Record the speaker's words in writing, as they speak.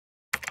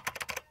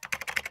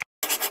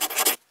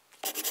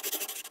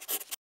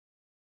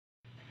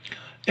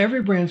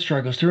Every brand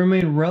struggles to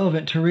remain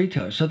relevant to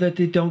retailers so that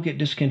they don't get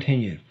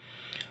discontinued.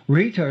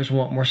 Retailers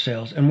want more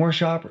sales and more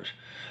shoppers.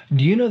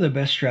 Do you know the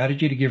best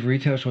strategy to give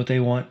retailers what they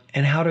want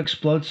and how to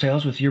explode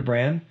sales with your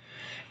brand?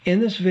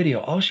 In this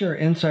video, I'll share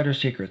insider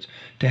secrets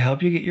to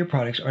help you get your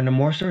products onto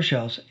more store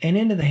shelves and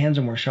into the hands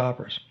of more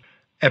shoppers.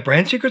 At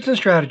Brand Secrets and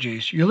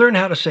Strategies, you learn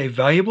how to save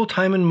valuable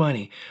time and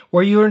money,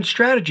 where you learn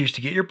strategies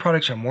to get your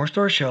products on more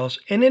store shelves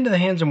and into the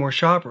hands of more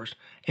shoppers,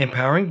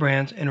 empowering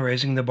brands and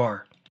raising the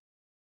bar.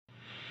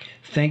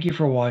 Thank you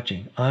for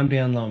watching. I'm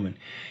Dan Lohman,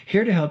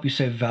 here to help you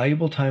save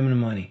valuable time and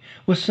money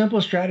with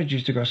simple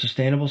strategies to grow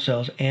sustainable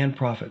sales and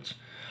profits.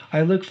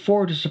 I look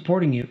forward to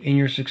supporting you in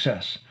your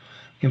success.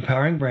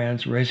 Empowering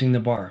brands, raising the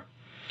bar.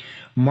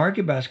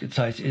 Market basket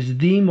size is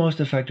the most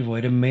effective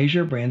way to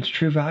measure a brand's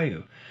true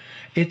value.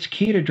 It's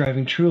key to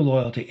driving true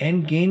loyalty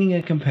and gaining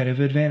a competitive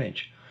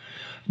advantage.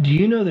 Do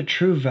you know the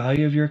true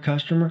value of your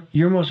customer,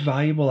 your most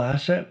valuable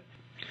asset?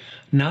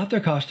 Not their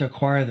cost to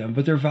acquire them,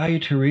 but their value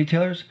to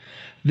retailers.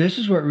 This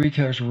is what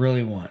retailers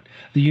really want,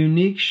 the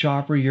unique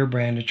shopper your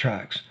brand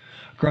attracts.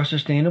 Grow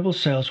sustainable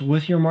sales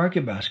with your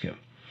market basket.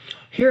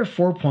 Here are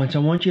 4 points I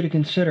want you to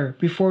consider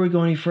before we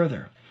go any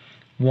further.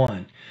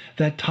 1.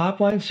 That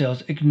top-line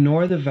sales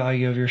ignore the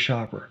value of your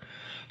shopper.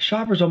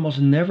 Shoppers almost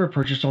never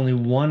purchase only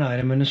one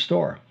item in a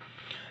store.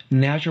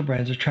 Natural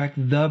brands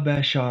attract the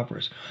best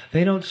shoppers.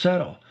 They don't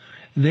settle.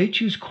 They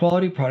choose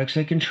quality products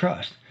they can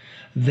trust.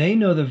 They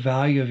know the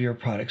value of your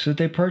products that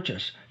they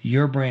purchase,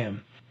 your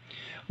brand.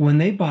 When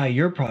they buy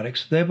your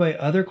products, they buy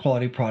other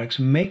quality products,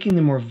 making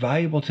them more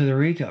valuable to the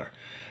retailer.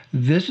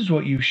 This is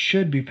what you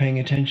should be paying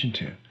attention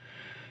to.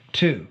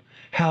 2.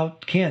 How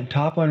can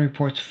top-line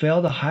reports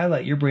fail to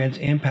highlight your brand's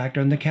impact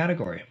on the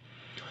category?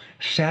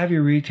 Savvy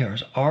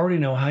retailers already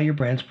know how your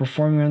brand's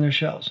performing on their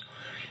shelves.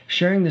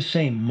 Sharing the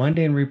same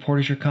mundane report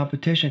as your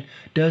competition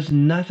does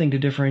nothing to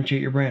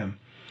differentiate your brand.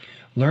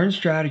 Learn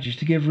strategies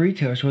to give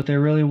retailers what they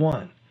really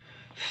want.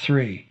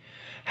 3.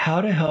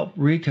 How to help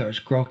retailers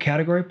grow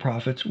category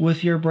profits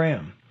with your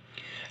brand.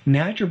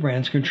 Natural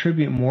brands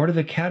contribute more to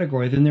the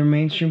category than their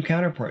mainstream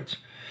counterparts.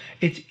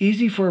 It's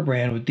easy for a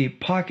brand with deep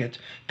pockets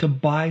to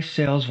buy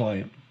sales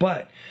volume,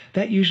 but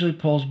that usually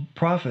pulls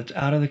profits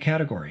out of the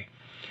category.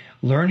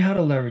 Learn how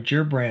to leverage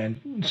your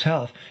brand's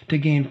health to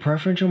gain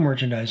preferential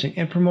merchandising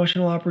and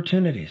promotional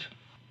opportunities.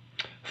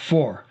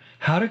 4.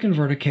 How to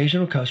convert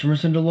occasional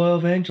customers into loyal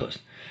evangelists.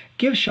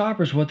 Give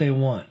shoppers what they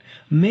want.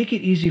 Make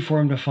it easy for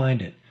them to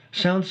find it.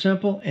 Sounds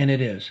simple, and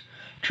it is.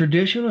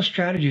 Traditional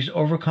strategies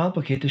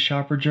overcomplicate the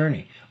shopper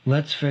journey.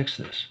 Let's fix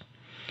this.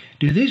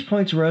 Do these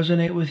points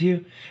resonate with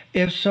you?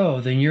 If so,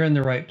 then you're in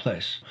the right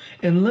place.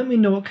 And let me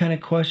know what kind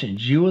of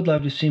questions you would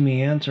love to see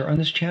me answer on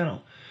this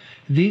channel.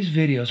 These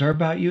videos are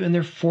about you and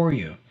they're for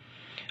you.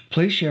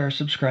 Please share,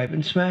 subscribe,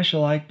 and smash the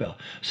like bell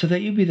so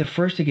that you'll be the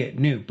first to get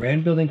new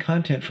brand building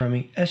content from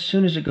me as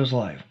soon as it goes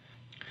live.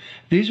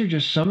 These are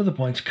just some of the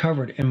points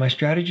covered in my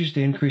Strategies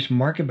to Increase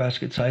Market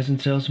Basket Size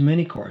and Sales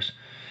mini course.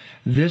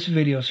 This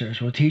video series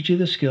will teach you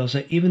the skills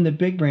that even the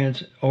big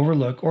brands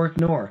overlook or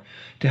ignore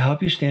to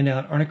help you stand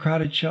out on a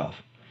crowded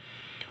shelf.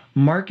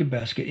 Market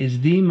basket is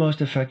the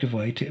most effective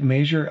way to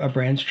measure a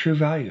brand's true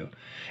value.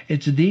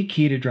 It's the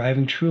key to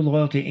driving true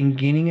loyalty and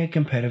gaining a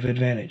competitive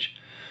advantage.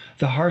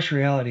 The harsh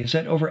reality is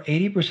that over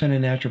 80%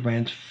 of natural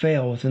brands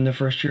fail within the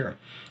first year.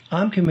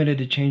 I'm committed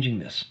to changing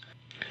this.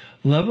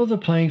 Level the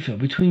playing field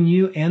between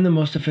you and the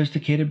most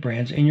sophisticated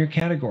brands in your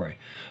category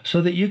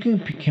so that you can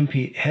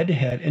compete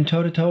head-to-head and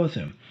toe-to-toe with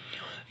them.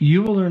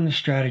 You will learn the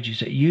strategies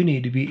that you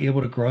need to be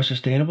able to grow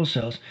sustainable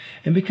sales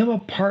and become a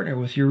partner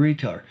with your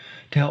retailer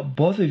to help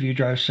both of you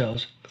drive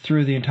sales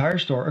through the entire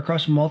store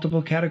across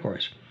multiple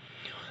categories.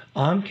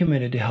 I'm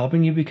committed to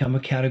helping you become a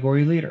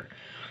category leader.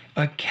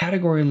 A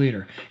category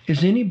leader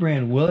is any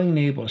brand willing and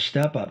able to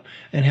step up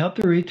and help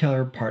the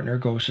retailer partner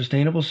grow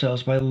sustainable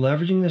sales by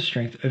leveraging the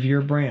strength of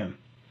your brand.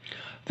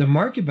 The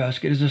market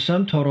basket is the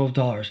sum total of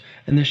dollars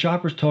and the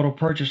shopper's total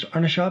purchase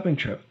on a shopping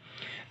trip.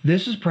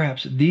 This is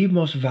perhaps the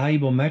most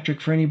valuable metric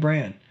for any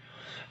brand.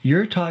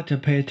 You're taught to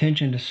pay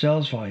attention to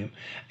sales volume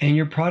and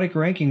your product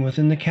ranking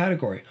within the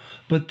category,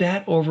 but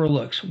that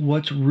overlooks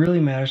what really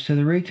matters to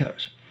the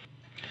retailers.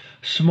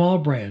 Small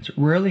brands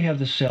rarely have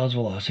the sales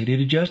velocity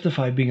to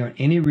justify being on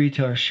any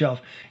retailer's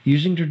shelf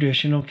using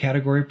traditional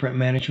category print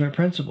management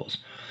principles.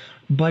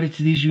 But it's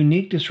these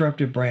unique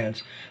disruptive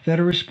brands that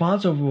are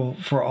responsible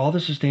for all the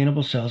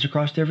sustainable sales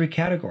across every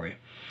category.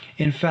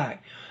 In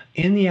fact,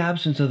 in the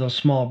absence of those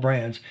small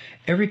brands,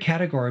 every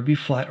category would be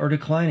flat or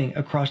declining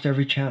across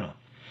every channel.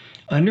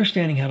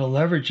 Understanding how to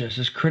leverage this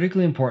is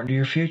critically important to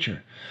your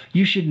future.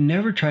 You should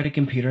never try to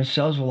compete on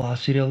sales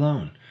velocity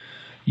alone.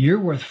 You're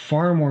worth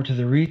far more to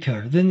the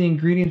retailer than the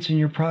ingredients in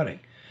your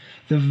product.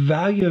 The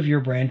value of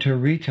your brand to a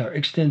retailer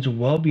extends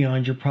well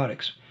beyond your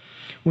products.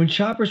 When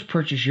shoppers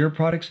purchase your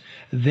products,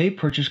 they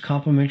purchase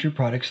complementary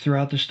products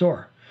throughout the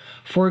store.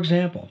 For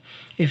example,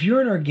 if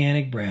you're an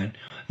organic brand,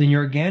 then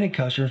your organic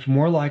customers are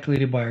more likely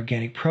to buy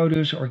organic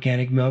produce,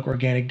 organic milk,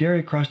 organic dairy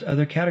across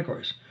other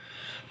categories.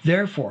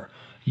 Therefore,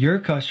 your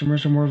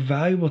customers are more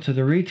valuable to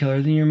the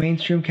retailer than your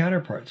mainstream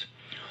counterparts.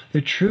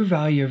 The true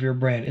value of your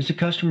brand is the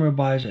customer who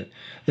buys it,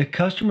 the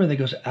customer that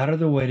goes out of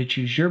their way to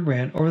choose your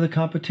brand over the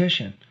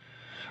competition.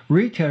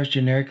 Retailers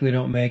generically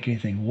don't make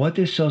anything. What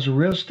they sell is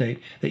real estate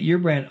that your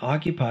brand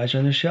occupies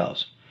on their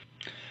shelves.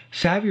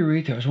 Savvy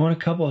retailers want a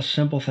couple of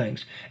simple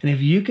things, and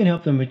if you can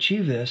help them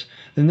achieve this,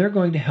 then they're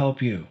going to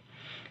help you.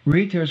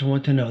 Retailers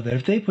want to know that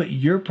if they put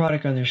your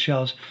product on their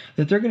shelves,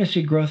 that they're going to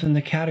see growth in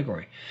the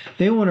category.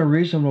 They want a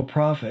reasonable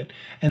profit,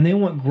 and they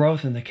want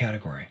growth in the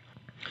category.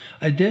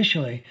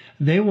 Additionally,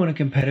 they want a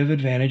competitive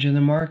advantage in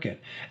the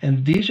market,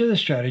 and these are the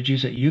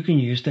strategies that you can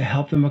use to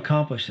help them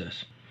accomplish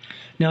this.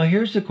 Now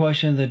here's the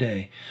question of the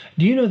day.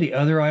 Do you know the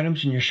other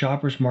items in your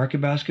shopper's market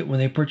basket when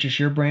they purchase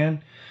your brand?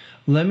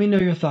 Let me know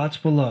your thoughts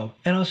below,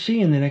 and I'll see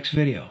you in the next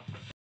video.